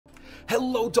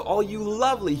Hello to all you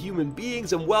lovely human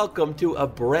beings and welcome to a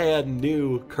brand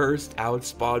new Cursed Out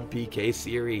SpawnPK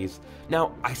series.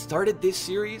 Now, I started this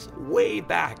series way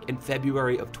back in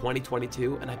February of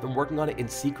 2022 and I've been working on it in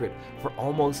secret for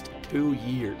almost 2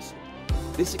 years.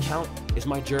 This account is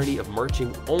my journey of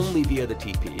merching only via the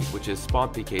TP, which is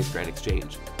SpawnPK's Grand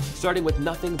Exchange, starting with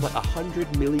nothing but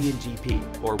 100 million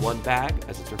GP, or one bag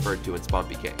as it's referred to in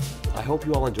SpawnPK. I hope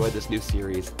you all enjoyed this new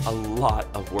series. A lot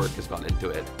of work has gone into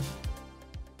it.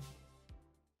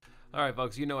 Alright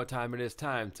folks, you know what time it is.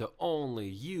 Time to only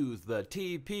use the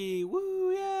TP.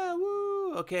 Woo, yeah,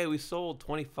 woo. Okay, we sold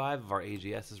 25 of our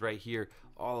AGSs right here.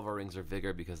 All of our rings are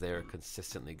vigor because they are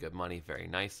consistently good money. Very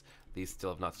nice. These still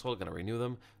have not sold. Gonna renew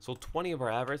them. Sold 20 of our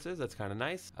avarices. That's kind of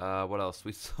nice. What else?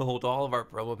 We sold all of our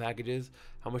promo packages.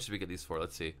 How much did we get these for?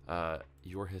 Let's see.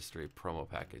 Your history promo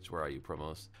package. Where are you,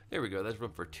 promos? There we go. That's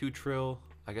room for 2 trill.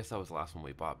 I guess that was the last one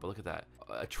we bought, but look at that.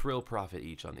 A trill profit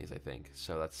each on these, I think.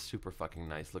 So that's super fucking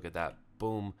nice. Look at that.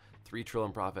 Boom. 3 trill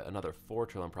in profit, another 4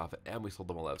 trill in profit, and we sold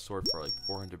them all out sword for like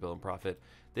 400 bill in profit.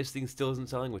 This thing still isn't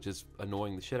selling, which is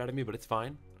annoying the shit out of me, but it's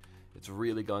fine. It's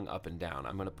really going up and down.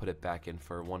 I'm gonna put it back in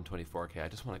for 124k. I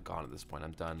just want it gone at this point.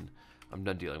 I'm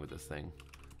done dealing with this thing.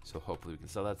 So hopefully we can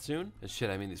sell that soon. And shit,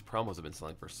 I mean, these promos have been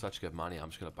selling for such good money. I'm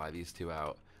just gonna buy these 2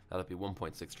 out. That'll be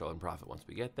 1.6 trill in profit once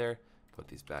we get there. Put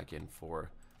these back in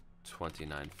for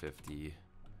 29.50.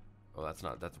 Oh,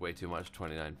 that's way too much.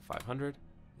 29.500.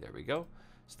 There we go.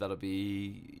 So that'll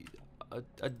be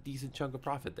a decent chunk of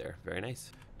profit there. Very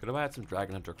nice. Gonna buy out some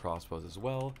Dragon Hunter crossbows as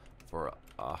well for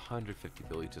 150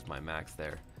 bill each is my max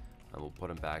there. And we'll put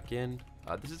them back in.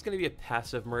 This is gonna be a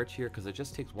passive merch here because it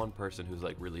just takes one person who's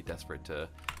like really desperate to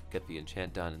get the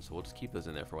enchant done, and so we'll just keep those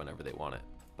in there for whenever they want it.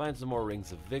 Buying some more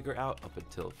rings of vigor out up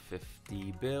until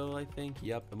 50 bill, I think.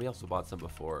 Yep. And we also bought some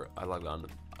before I logged on.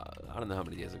 I don't know how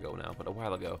many days ago now, but a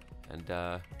while ago. And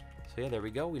so yeah, there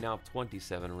we go. We now have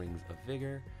 27 rings of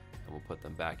vigor, and we'll put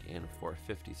them back in for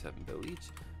 57 bill each.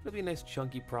 It'll be a nice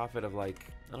chunky profit of like,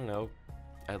 I don't know,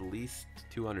 at least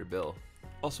 200 bill.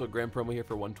 Also a grand promo here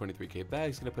for 123k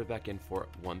bags. Gonna put it back in for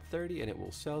 130 and it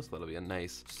will sell, so that'll be a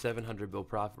nice 700 bill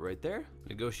profit right there.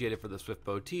 Negotiated for the Swift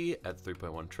Bow T at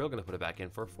 3.1 trill. Gonna put it back in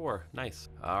for 4. Nice.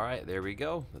 All right, there we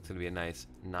go. That's gonna be a nice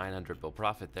 900 bill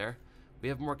profit there. We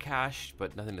have more cash,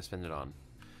 but nothing to spend it on.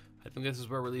 I think this is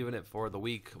where we're leaving it for the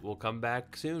week. We'll come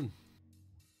back soon.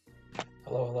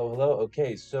 Hello.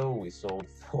 Okay, so we sold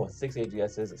 6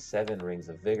 AGSs, 7 rings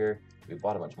of vigor. We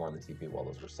bought a bunch more on the TP while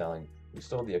those were selling. We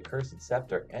sold the Accursed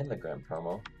Scepter and the Grand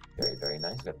Promo. Very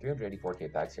nice. We got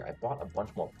 384k bags here. I bought a bunch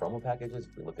more promo packages.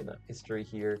 If we look in the history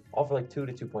here, all for like 2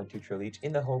 to 2.2 trill each,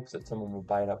 in the hopes that someone will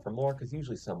buy it up for more, because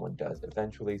usually someone does.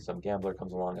 Eventually, some gambler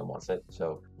comes along and wants it.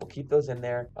 So we'll keep those in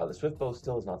there. The Swift Bow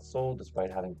still is not sold,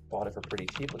 despite having bought it for pretty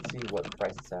cheap. Let's see what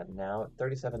price it's at now.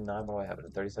 37.9. What do I have it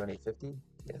at? 37.850?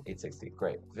 Yeah, 860.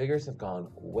 Great. Vigors have gone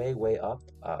way up.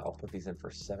 I'll put these in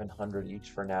for 700 each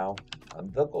for now.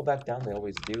 They'll go back down. They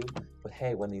always do. But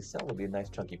hey, when these sell, it'll be a nice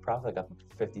chunky profit. I got them for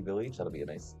 50 bill each. That'll be a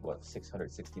nice, what,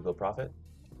 660 bill profit.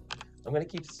 I'm going to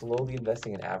keep slowly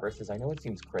investing in avarices. I know it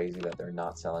seems crazy that they're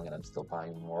not selling and I'm still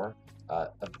buying more.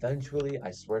 Eventually,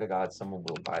 I swear to God, someone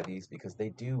will buy these because they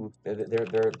do.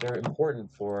 They're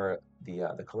important for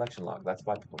the collection log. That's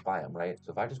why people buy them, right?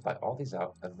 So if I just buy all these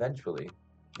out, eventually,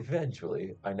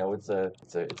 I know it's a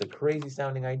crazy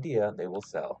sounding idea, they will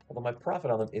sell. Although my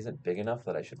profit on them isn't big enough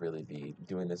that I should really be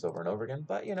doing this over and over again,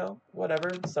 but you know,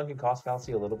 whatever, sunken cost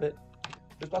fallacy a little bit.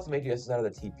 Just bought some AGSs out of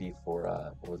the TP for,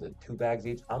 what was it, 2 bags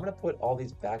each. I'm gonna put all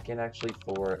these back in actually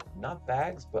for, not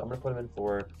bags, but I'm gonna put them in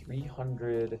for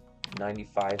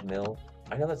 395 mil.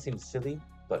 I know that seems silly,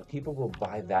 but people will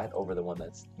buy that over the one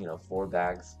that's, you know, 4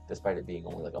 bags, despite it being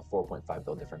only like a 4.5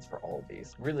 bill difference for all of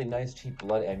these. Really nice cheap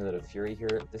blood amulet of fury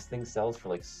here. This thing sells for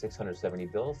like 670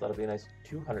 bills. That'll be a nice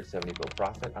 270 bill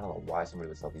profit. I don't know why somebody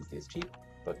would sell these cheap,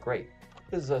 but great.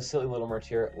 This is a silly little merch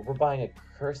here. We're buying a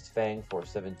Cursed Fang for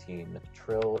 17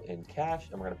 trill in cash,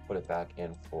 and we're gonna put it back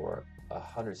in for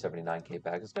 179k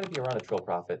bags. It's going to be around a trill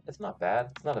profit. It's not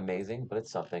bad. It's not amazing, but it's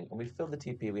something. And we filled the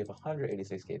TP. We have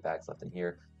 186k bags left in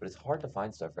here, but it's hard to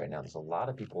find stuff right now. There's a lot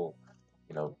of people,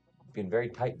 you know, being very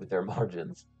tight with their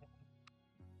margins.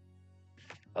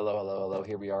 Hello.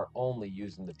 Here we are, only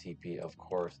using the TP, of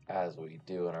course, as we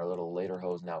do in our little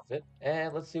lederhosen outfit.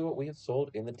 And let's see what we have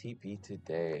sold in the TP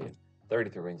today.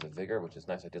 33 rings of vigor, which is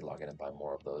nice. I did log in and buy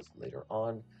more of those later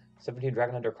on. 17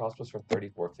 Dragon Hunter crossbows for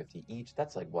 34.50 each.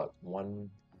 That's like what,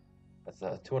 that's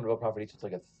a 200 bill profit each. It's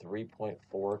like a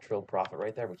 3.4 trill profit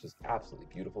right there, which is absolutely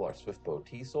beautiful. Our Swift Bow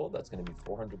T sold. That's going to be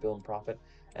 400 bill in profit.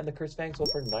 And the Cursed Fang sold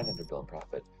for 900 bill in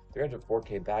profit.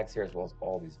 304k bags here, as well as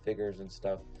all these vigors and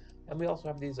stuff. And we also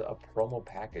have these promo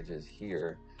packages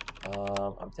here.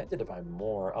 I'm tempted to buy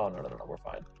more. Oh, no, we're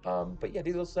fine. But yeah,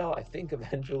 these will sell, I think,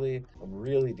 eventually. I'm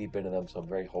really deep into them, so I'm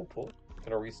very hopeful. I'm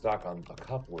gonna restock on a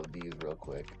couple of these real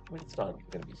quick. I mean, it's not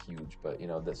gonna be huge, but you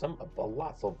know, there's a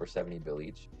lot sold for 70 bill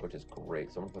each, which is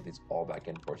great. So I'm gonna put these all back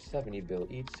in for 70 bill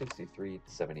each, 63,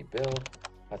 70 bill.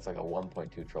 That's like a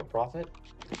 1.2 trill profit.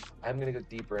 I'm gonna go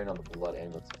deeper in on the Blood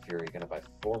Amulets of Fury. Gonna buy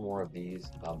 4 more of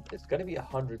these. It's gonna be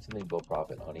 100 something bill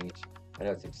profit on each. I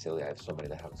know it seems silly, I have so many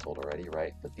that haven't sold already,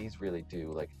 right? But these really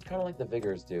do, like, kind of like the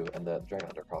Vigors do and the Dragon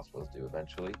Hunter crossbows do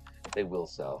eventually. They will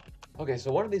sell. Okay,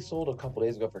 so one of these sold a couple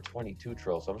days ago for 22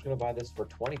 trill, so I'm just gonna buy this for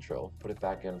 20 trill, put it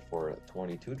back in for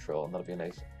 22 trill, and that'll be a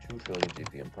nice 2 trillion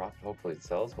GPM profit. Hopefully it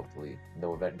sells, hopefully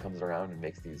no event comes around and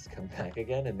makes these come back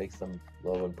again and makes them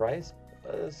low in price.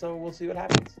 So we'll see what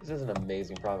happens. This is an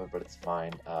amazing profit, but it's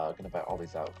fine. Gonna buy all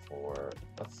these out for,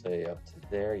 let's say up to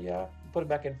there, yeah. Put it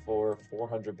back in for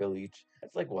 400 bill each.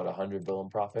 It's like, what, 100 bill in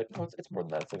profit? No, it's more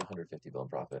than that. It's like 150 bill in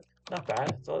profit. Not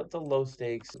bad. It's a low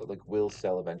stakes, like will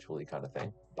sell eventually kind of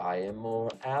thing. Buying more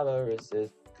avarices,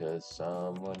 cause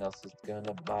someone else is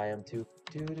gonna buy them too.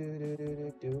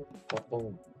 Do.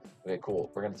 Boom. Okay,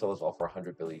 cool. We're gonna sell this all for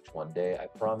 100 bill each one day. I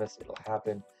promise it'll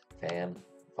happen.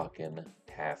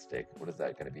 Fucking-tastic. What is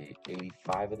that going to be?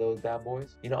 85 of those bad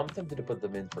boys? You know, I'm tempted to put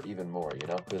them in for even more, you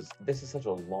know, because this is such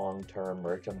a long-term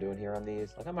merch I'm doing here on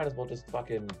these. Like, I might as well just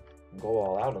fucking go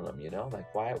all out on them, you know?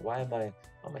 Like, why am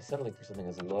I settling for something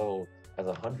as low as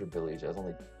 100 bill each? As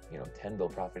only, you know, 10 bill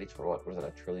profit each for what? What is that,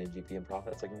 a trillion GPM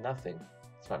profit? It's like nothing.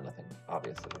 It's not nothing,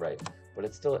 obviously, right? But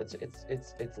it's still,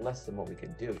 it's less than what we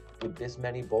can do. With this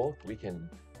many bulk, we can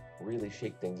really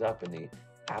shake things up in the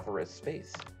avarice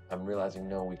space. I'm realizing,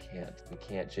 no, we can't. We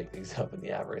can't shake things up in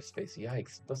the avarice space.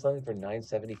 Yikes. Put something for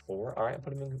 974. All right, I'm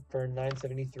putting them in for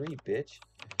 973, bitch.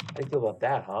 How do you feel about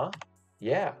that, huh?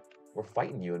 Yeah, we're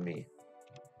fighting, you and me.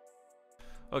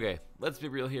 Okay, let's be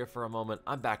real here for a moment.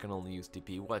 I'm back on only use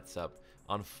TP. What's up?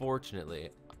 Unfortunately,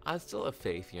 I still have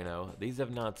faith, you know. These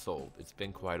have not sold. It's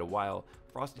been quite a while.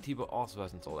 Frosty Tebow also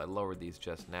hasn't sold. I lowered these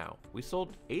just now. We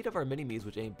sold 8 of our mini-me's,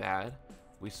 which ain't bad.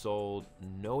 We sold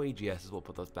no AGSs, we'll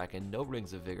put those back in, no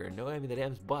Rings of Vigor, no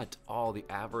Amulet but all the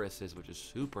Avarices, which is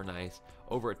super nice.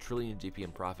 Over a trillion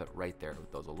GPM profit right there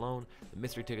with those alone. The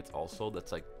mystery tickets all sold,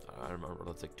 that's like, I don't remember,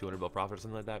 that's like 200 bill profit or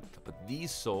something like that. But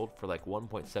these sold for like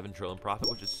 1.7 trillion profit,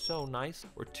 which is so nice.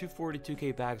 We're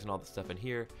 242k bags and all the stuff in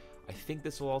here. I think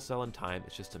this will all sell in time,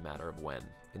 it's just a matter of when.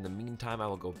 In the meantime, I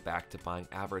will go back to buying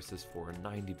Avarices for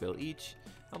 90 bill each,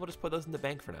 and we'll just put those in the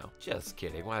bank for now. Just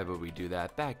kidding, why would we do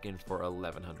that? Back in for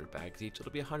 1100 bags each,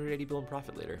 it'll be 180 bill in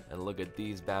profit later. And look at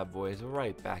these bad boys,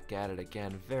 right back at it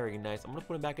again, very nice. I'm gonna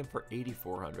put them back in for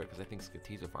 8400, because I think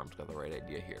Skatizo Farm's got the right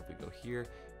idea here. If we go here,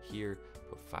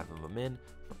 put 5 of them in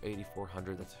for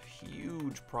 8400, that's a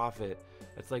huge profit.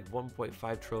 That's like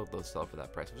 1.5 trillion if those sell for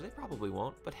that price, which they probably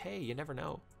won't, but hey, you never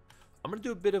know. I'm gonna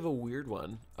do a bit of a weird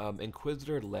one.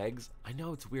 Inquisitor legs. I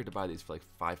know it's weird to buy these for like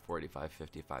 540,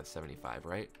 550, 575,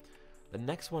 right? The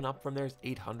next one up from there is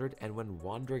 800, and when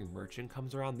Wandering Merchant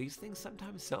comes around, these things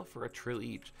sometimes sell for a trill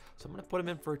each. So I'm gonna put them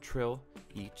in for a trill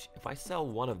each. If I sell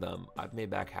one of them, I've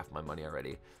made back half my money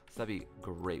already. So that'd be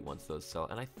great once those sell,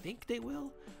 and I think they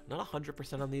will. Not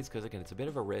 100% on these, because again, it's a bit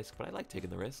of a risk, but I like taking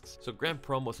the risks. So Grand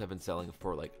Promos have been selling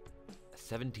for like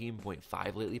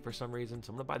 17.5 lately for some reason, so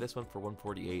I'm gonna buy this one for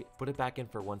 148, put it back in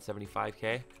for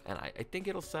 175k, and I think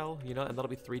it'll sell, you know, and that'll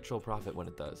be 3 trill profit when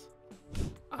it does.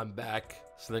 I'm back.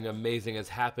 Something amazing has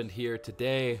happened here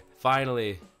today.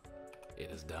 Finally, it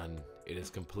is done. It is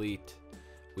complete.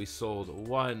 We sold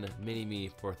 1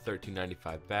 mini-me for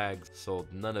 13.95 bags,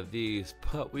 sold none of these,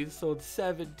 but we sold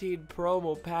 17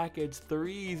 promo package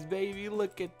 3s, baby.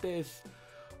 Look at this.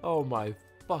 Oh my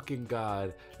fucking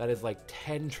god, that is like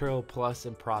 10 trill plus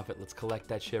in profit. Let's collect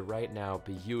that shit right now.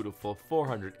 Beautiful.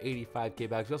 485k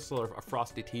bags. We also sold a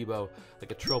Frosty Tebow,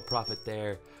 like a trill profit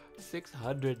there.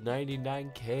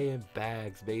 699k in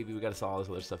bags, baby. We gotta sell all this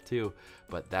other stuff too,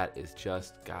 but that is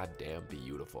just goddamn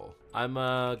beautiful. I'm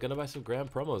gonna buy some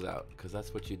grand promos out, because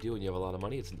that's what you do when you have a lot of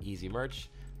money. It's an easy merch.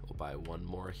 We'll buy one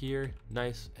more here,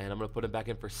 nice, and I'm gonna put it back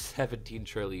in for 17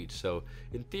 trill each. So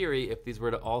in theory, if these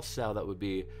were to all sell, that would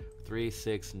be 3,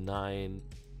 6, 9,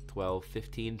 12,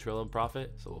 15 trill in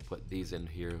profit. So we'll put these in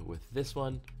here with this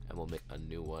one, and we'll make a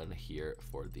new one here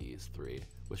for these 3.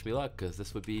 Wish me luck, because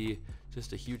this would be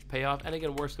just a huge payoff. And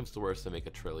again, worst comes to worst, to make a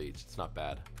trill each. It's not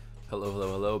bad.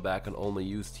 Hello, back on Only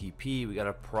Use TP. We got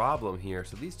a problem here.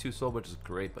 So these 2 sold, which is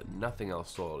great, but nothing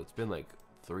else sold. It's been like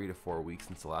 3 to 4 weeks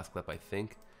since the last clip, I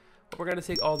think. But we're gonna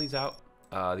take all these out.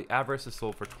 The Avarice is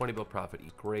sold for 20 bill profit,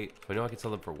 great. So I know I can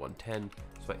sell them for 110,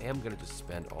 so I am gonna just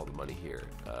spend all the money here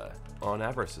on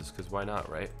Avarices, because why not,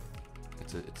 right?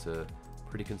 It's a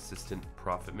pretty consistent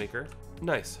profit maker.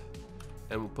 Nice.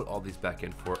 And we'll put all these back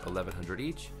in for 1100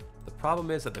 each. The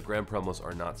problem is that the grand promos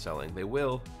are not selling. They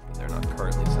will, but they're not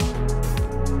currently selling.